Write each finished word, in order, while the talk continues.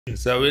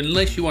So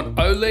unless you want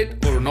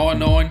OLED or an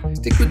i9,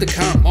 stick with the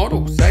current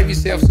model, save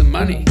yourself some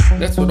money.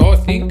 That's what I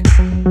think.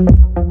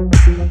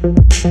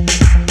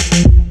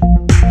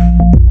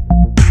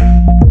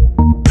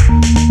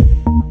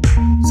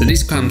 So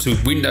this comes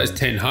with Windows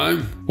 10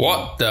 Home.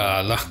 What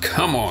the, like,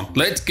 come on,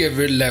 let's get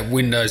rid of that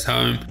Windows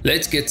Home.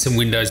 Let's get some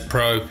Windows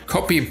Pro.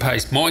 Copy and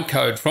paste my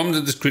code from the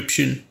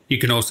description. You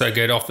can also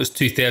get Office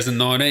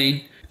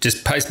 2019.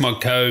 Just paste my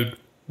code,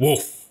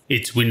 woof,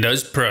 it's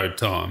Windows Pro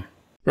time.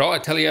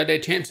 Right, Telio there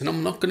champs, and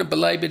I'm not going to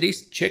belabor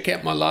this. Check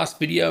out my last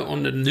video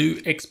on the new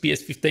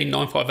XPS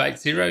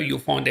 159580. You'll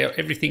find out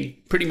everything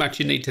pretty much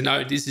you need to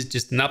know. This is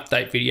just an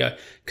update video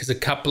because a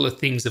couple of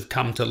things have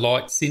come to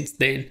light since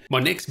then. My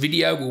next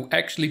video will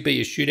actually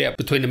be a shootout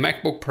between the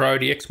MacBook Pro,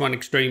 the X1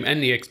 Extreme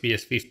and the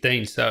XPS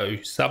 15. So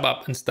sub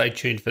up and stay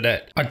tuned for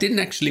that. I didn't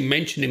actually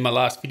mention in my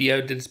last video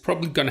that it's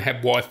probably going to have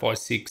Wi-Fi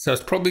 6. So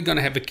it's probably going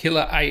to have a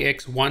killer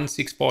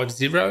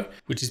AX1650,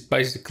 which is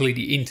basically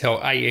the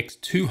Intel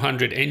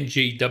AX200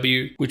 NGW,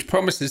 which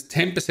promises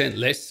 10%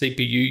 less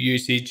CPU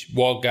usage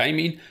while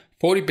gaming,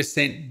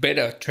 40%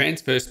 better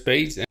transfer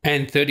speeds,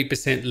 and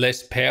 30%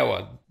 less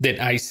power than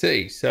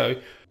AC.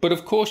 But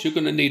of course, you're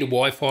going to need a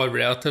Wi-Fi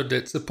router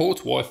that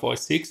supports Wi-Fi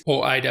 6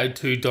 or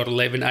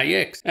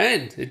 802.11ax.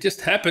 And it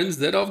just happens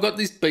that I've got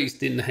this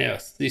beast in the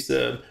house, this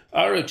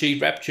ROG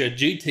Rapture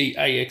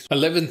GT-AX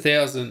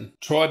 11000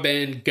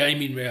 tri-band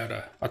gaming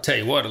router. I'll tell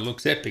you what, it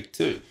looks epic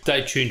too.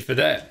 Stay tuned for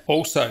that.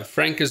 Also,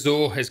 Frank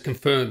Azor has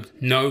confirmed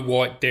no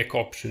white deck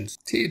options.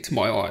 Tear to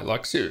my eye,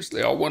 like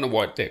seriously, I want a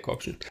white deck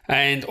option.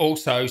 And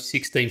also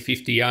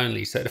 1650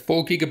 only. So the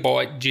 4GB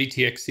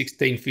GTX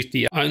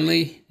 1650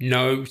 only,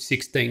 no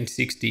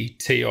 1660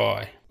 Ti.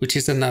 Which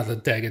is another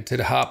dagger to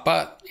the heart.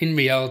 But in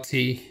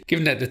reality,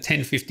 given that the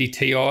 1050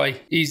 Ti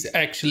is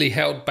actually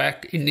held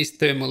back in this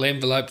thermal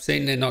envelope,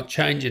 seeing they're not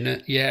changing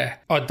it, yeah,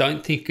 I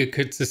don't think it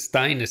could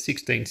sustain a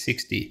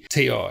 1660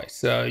 Ti.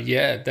 So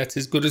yeah, that's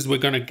as good as we're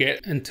going to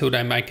get until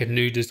they make a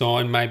new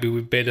design, maybe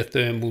with better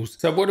thermals.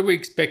 So what are we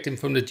expecting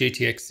from the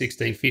GTX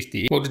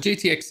 1650? Well, the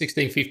GTX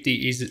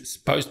 1650 is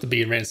supposed to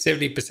be around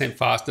 70%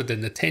 faster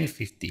than the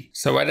 1050.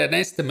 So at an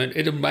estimate,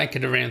 it'll make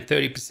it around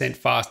 30%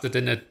 faster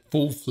than a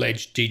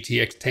full-fledged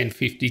GTX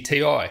 1050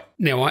 Ti.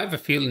 Now, I have a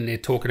feeling they're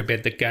talking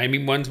about the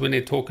gaming ones when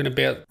they're talking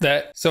about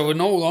that. So in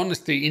all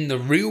honesty, in the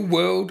real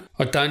world,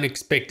 I don't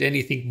expect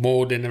anything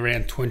more than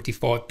around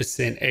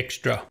 25%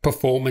 extra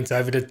performance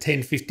over the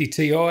 1050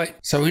 Ti.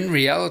 So in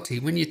reality,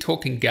 when you're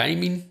talking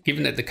gaming,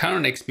 given that the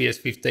current XPS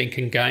 15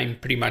 can game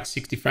pretty much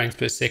 60 frames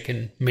per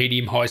second,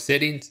 medium-high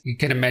settings, you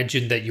can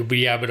imagine that you'll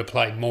be able to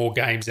play more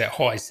games at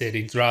high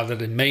settings rather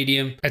than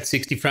medium at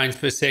 60 frames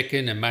per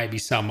second and maybe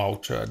some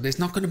ultra. There's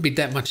not going to be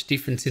that much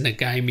difference in a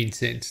gaming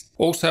sense.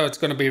 Also, it's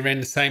going to be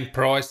around the same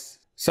price.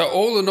 So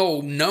all in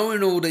all,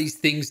 knowing all these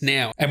things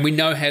now, and we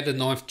know how the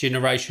 9th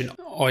generation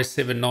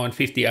i7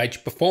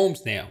 950H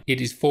performs now.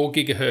 It is 4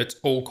 GHz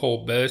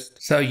all-core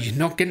burst. So you're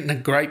not getting a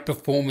great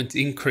performance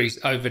increase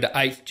over the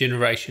 8th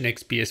generation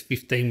XPS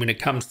 15 when it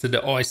comes to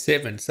the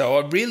i7. So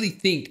I really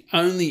think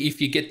only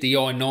if you get the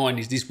i9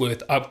 is this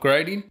worth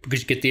upgrading,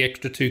 because you get the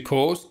extra 2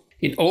 cores.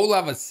 In all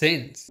other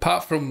sense,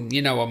 apart from,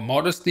 you know, a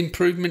modest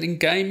improvement in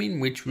gaming,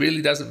 which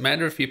really doesn't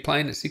matter if you're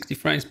playing at 60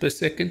 frames per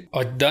second,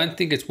 I don't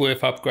think it's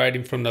worth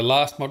upgrading from the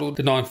last model,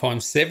 the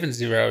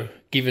 9570,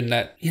 given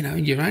that, you know,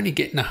 you're only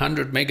getting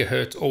 100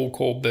 megahertz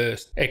all-core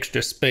burst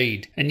extra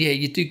speed. And yeah,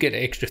 you do get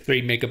an extra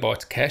 3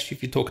 megabytes cache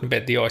if you're talking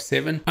about the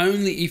i7.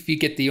 Only if you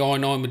get the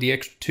i9 with the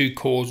extra 2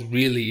 cores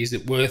really is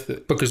it worth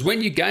it. Because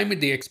when you game with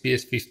the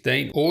XPS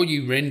 15 or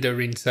you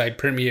render in, say,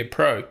 Premiere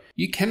Pro,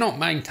 you cannot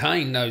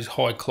maintain those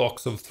high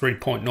clocks of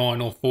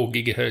 3.9 or 4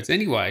 gigahertz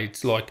anyway.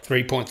 It's like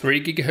 3.3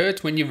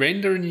 gigahertz when you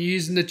render and you're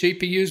using the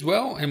GPU as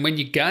well. And when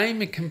you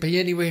game, it can be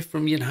anywhere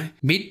from, you know,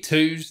 mid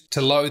 2s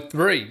to low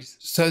 3s.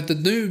 So the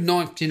new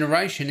 9th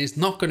generation is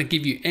not going to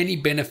give you any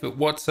benefit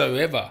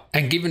whatsoever.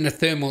 And given the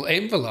thermal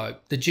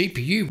envelope, the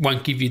GPU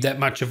won't give you that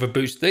much of a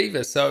boost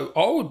either. So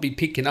I would be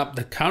picking up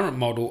the current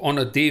model on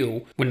a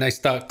deal when they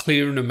start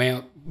clearing them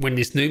out when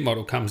this new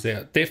model comes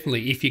out.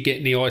 Definitely if you're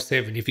getting the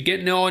i7. If you're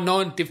getting the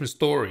i9, different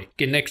story.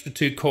 Get an extra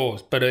 2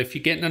 cores. But if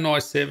you're getting an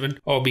i7,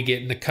 I'll be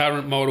getting the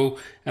current model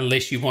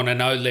unless you want an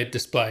OLED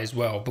display as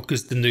well,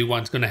 because the new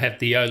one's going to have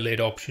the OLED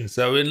option.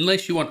 So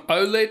unless you want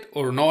OLED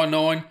or an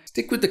i9,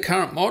 stick with the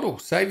current model.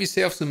 Save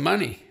yourself some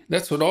money.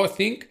 That's what I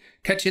think.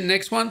 Catch you in the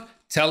next one.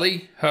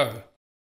 Tally ho.